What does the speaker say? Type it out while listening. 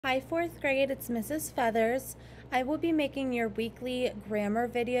Hi, fourth grade, it's Mrs. Feathers. I will be making your weekly grammar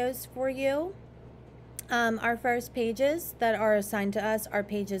videos for you. Our first pages that are assigned to us are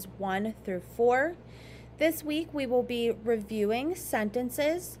pages 1 through 4. This week we will be reviewing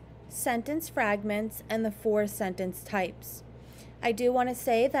sentences, sentence fragments, and the 4 sentence types. I do want to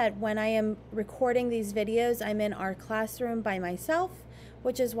say that when I am recording these videos, I'm in our classroom by myself,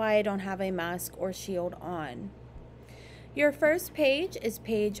 which is why I don't have a mask or shield on. Your first page is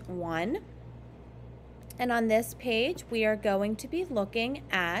page 1, and on this page we are going to be looking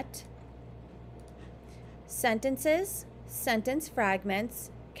at sentences, sentence fragments,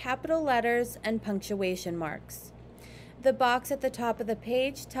 capital letters, and punctuation marks. The box at the top of the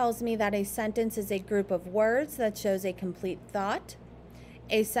page tells me that a sentence is a group of words that shows a complete thought.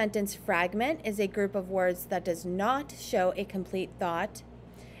 A sentence fragment is a group of words that does not show a complete thought.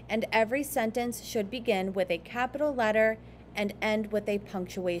 And every sentence should begin with a capital letter and end with a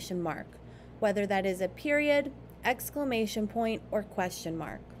punctuation mark, whether that is a period, exclamation point, or question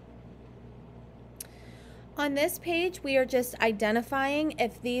mark. On this page, we are just identifying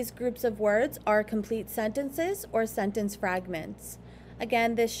if these groups of words are complete sentences or sentence fragments.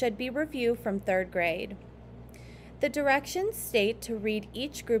 Again, this should be review from 3rd grade. The directions state to read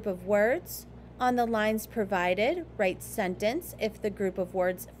each group of words. On the lines provided, write sentence if the group of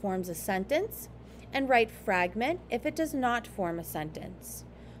words forms a sentence, and write fragment if it does not form a sentence.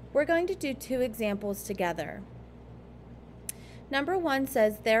 We're going to do 2 examples together. Number 1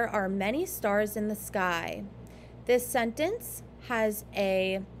 says, there are many stars in the sky. This sentence has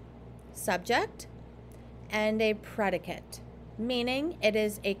a subject and a predicate, meaning it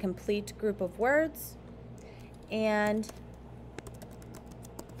is a complete group of words and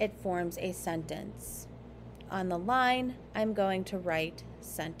it forms a sentence. On the line, I'm going to write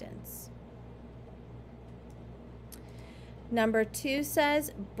sentence. Number 2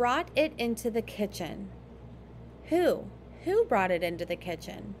 says, brought it into the kitchen. Who? Who brought it into the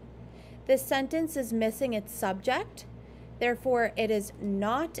kitchen? This sentence is missing its subject, therefore it is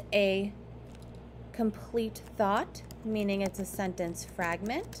not a complete thought, meaning it's a sentence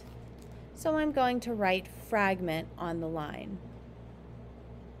fragment. So I'm going to write fragment on the line.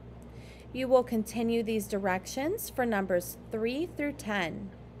 You will continue these directions for numbers 3 through 10.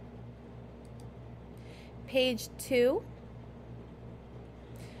 Page 2,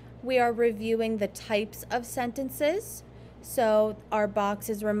 we are reviewing the types of sentences. So our box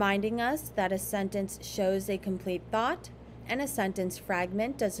is reminding us that a sentence shows a complete thought and a sentence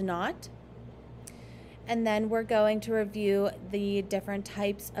fragment does not. And then we're going to review the different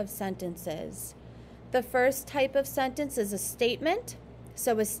types of sentences. The first type of sentence is a statement.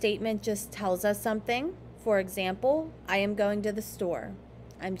 So a statement just tells us something. For example, I am going to the store.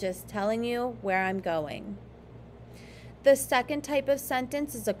 I'm just telling you where I'm going. The second type of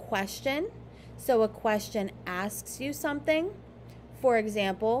sentence is a question. So a question asks you something. For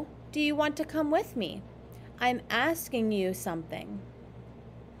example, do you want to come with me? I'm asking you something.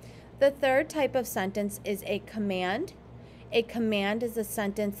 The third type of sentence is a command. A command is a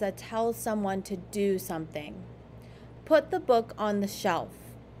sentence that tells someone to do something. Put the book on the shelf.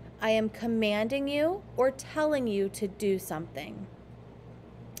 I am commanding you or telling you to do something.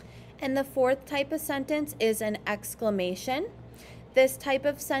 And the fourth type of sentence is an exclamation. This type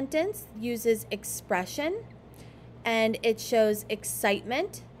of sentence uses expression and it shows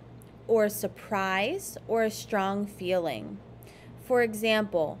excitement or surprise or a strong feeling. For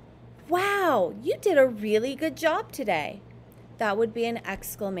example, wow, you did a really good job today. That would be an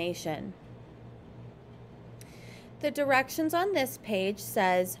exclamation. The directions on this page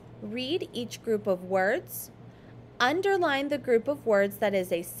says, read each group of words, underline the group of words that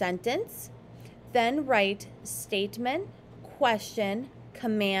is a sentence, then write statement, question,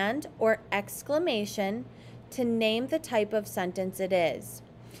 command, or exclamation to name the type of sentence it is.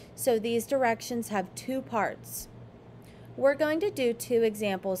 So these directions have 2 parts. We're going to do 2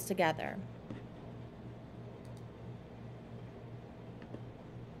 examples together.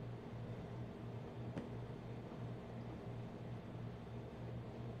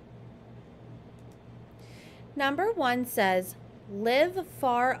 Number 1 says, live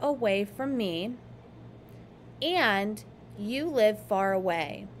far away from me, and you live far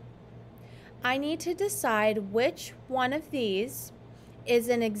away. I need to decide which one of these is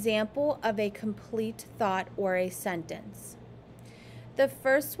an example of a complete thought or a sentence. The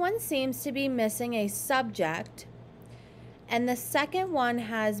first one seems to be missing a subject, and the second one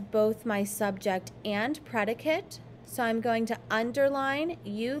has both my subject and predicate. So I'm going to underline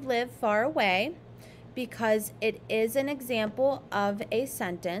you live far away because it is an example of a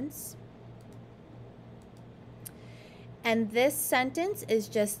sentence. And this sentence is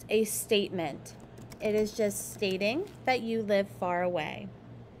just a statement. It is just stating that you live far away.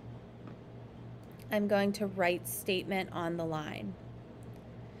 I'm going to write statement on the line.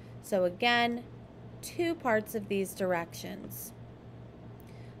 So again, two parts of these directions.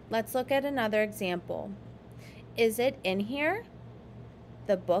 Let's look at another example. Is it in here?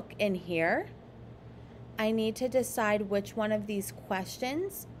 The book in here? I need to decide which one of these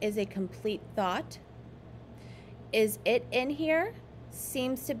questions is a complete thought. Is it in here?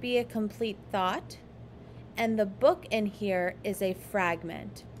 Seems to be a complete thought. And the book in here is a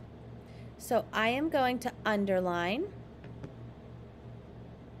fragment. So I am going to underline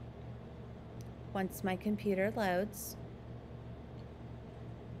once my computer loads.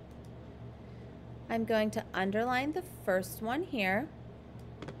 I'm going to underline the first one here.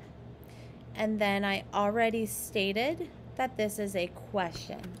 And then I already stated that this is a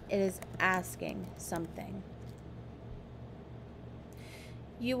question. It is asking something.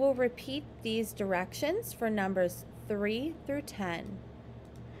 You will repeat these directions for numbers 3 through 10.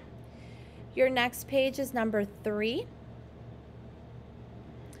 Your next page is number 3.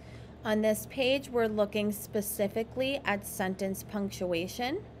 On this page, we're looking specifically at sentence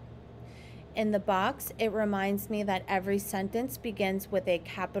punctuation. In the box, it reminds me that every sentence begins with a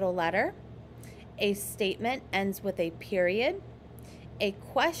capital letter. A statement ends with a period. A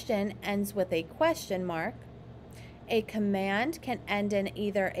question ends with a question mark. A command can end in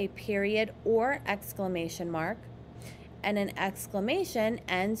either a period or exclamation mark. And an exclamation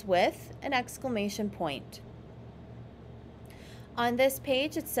ends with an exclamation point. On this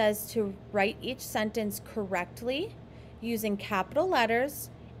page, it says to write each sentence correctly using capital letters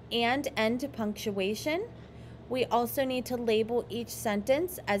and end punctuation. We also need to label each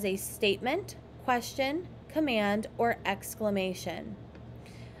sentence as a statement, question, command, or exclamation.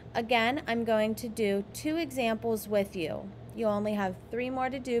 Again, I'm going to do 2 examples with you. You only have 3 more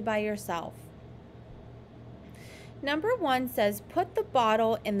to do by yourself. Number 1 says, put the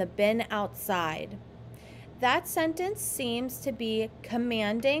bottle in the bin outside. That sentence seems to be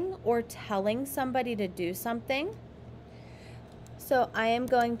commanding or telling somebody to do something. So I am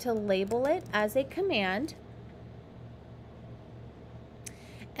going to label it as a command.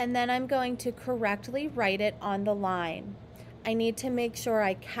 And then I'm going to correctly write it on the line. I need to make sure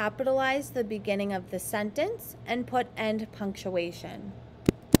I capitalize the beginning of the sentence and put end punctuation.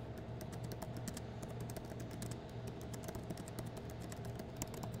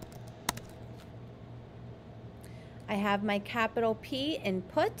 I have my capital P in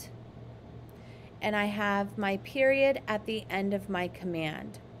put, and I have my period at the end of my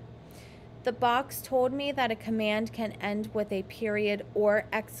command. The box told me that a command can end with a period or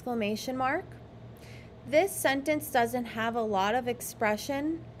exclamation mark. This sentence doesn't have a lot of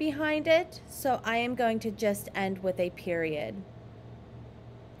expression behind it, so I am going to just end with a period.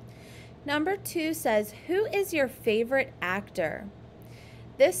 Number 2 says, who is your favorite actor?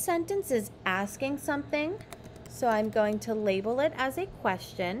 This sentence is asking something, so I'm going to label it as a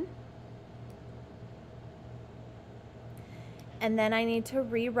question. And then I need to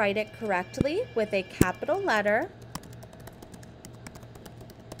rewrite it correctly with a capital letter.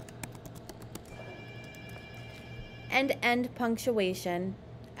 And end punctuation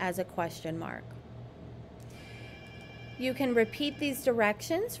as a question mark. You can repeat these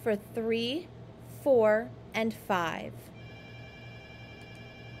directions for 3, 4, and 5.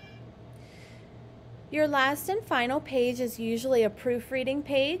 Your last and final page is usually a proofreading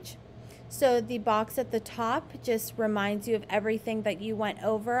page. So the box at the top just reminds you of everything that you went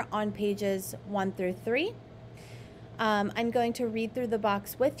over on pages 1 through 3. I'm going to read through the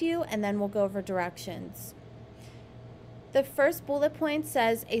box with you, and then we'll go over directions. The first bullet point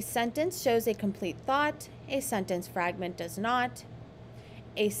says a sentence shows a complete thought, a sentence fragment does not.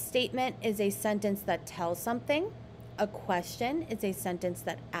 A statement is a sentence that tells something. A question is a sentence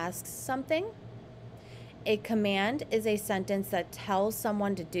that asks something. A command is a sentence that tells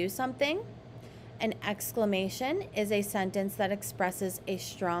someone to do something. An exclamation is a sentence that expresses a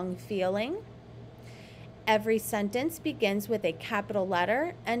strong feeling. Every sentence begins with a capital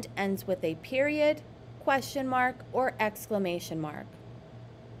letter and ends with a period, question mark, or exclamation mark.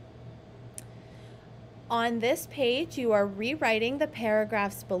 On this page, you are rewriting the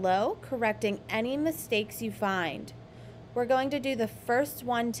paragraphs below, correcting any mistakes you find. We're going to do the first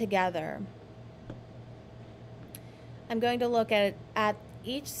one together. I'm going to look at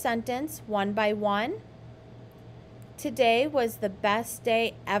each sentence one by one. Today was the best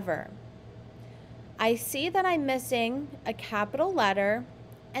day ever. I see that I'm missing a capital letter,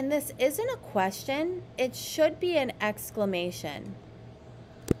 and this isn't a question, it should be an exclamation.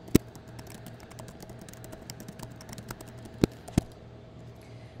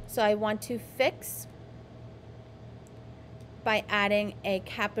 So I want to fix by adding a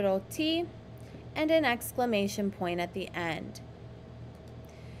capital T and an exclamation point at the end.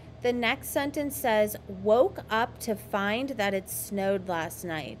 The next sentence says, woke up to find that it snowed last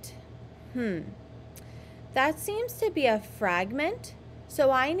night. That seems to be a fragment,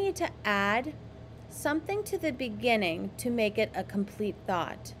 so I need to add something to the beginning to make it a complete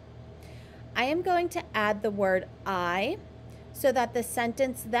thought. I am going to add the word I so that the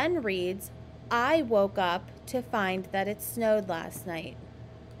sentence then reads, I woke up to find that it snowed last night.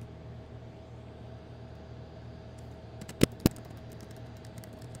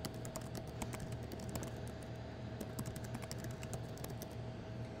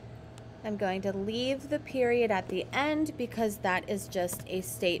 I'm going to leave the period at the end because that is just a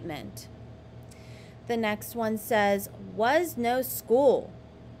statement. The next one says, was no school.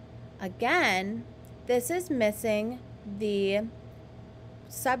 Again, this is missing the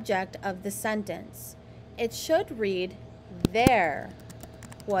subject of the sentence. It should read, there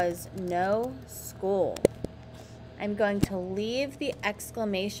was no school. I'm going to leave the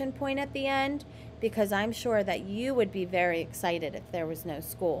exclamation point at the end because I'm sure that you would be very excited if there was no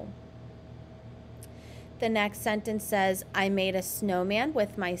school. The next sentence says, I made a snowman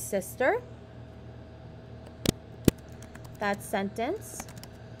with my sister. That sentence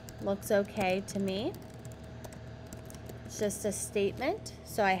looks okay to me. It's just a statement.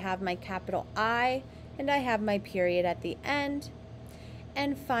 So I have my capital I and I have my period at the end.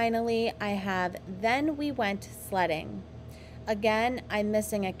 And finally, I have, then we went sledding. Again, I'm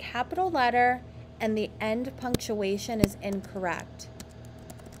missing a capital letter and the end punctuation is incorrect.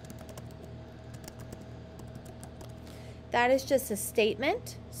 That is just a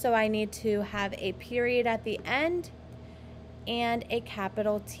statement, so I need to have a period at the end and a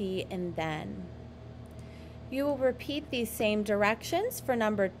capital T in then. You will repeat these same directions for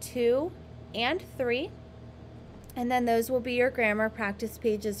number 2 and 3, and then those will be your grammar practice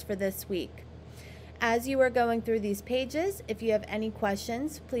pages for this week. As you are going through these pages, if you have any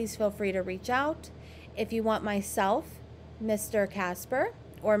questions, please feel free to reach out. If you want myself, Mr. Casper,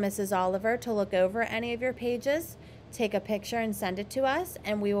 or Mrs. Oliver to look over any of your pages, take a picture and send it to us,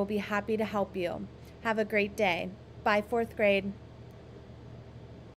 and we will be happy to help you. Have a great day. Bye, 4th grade.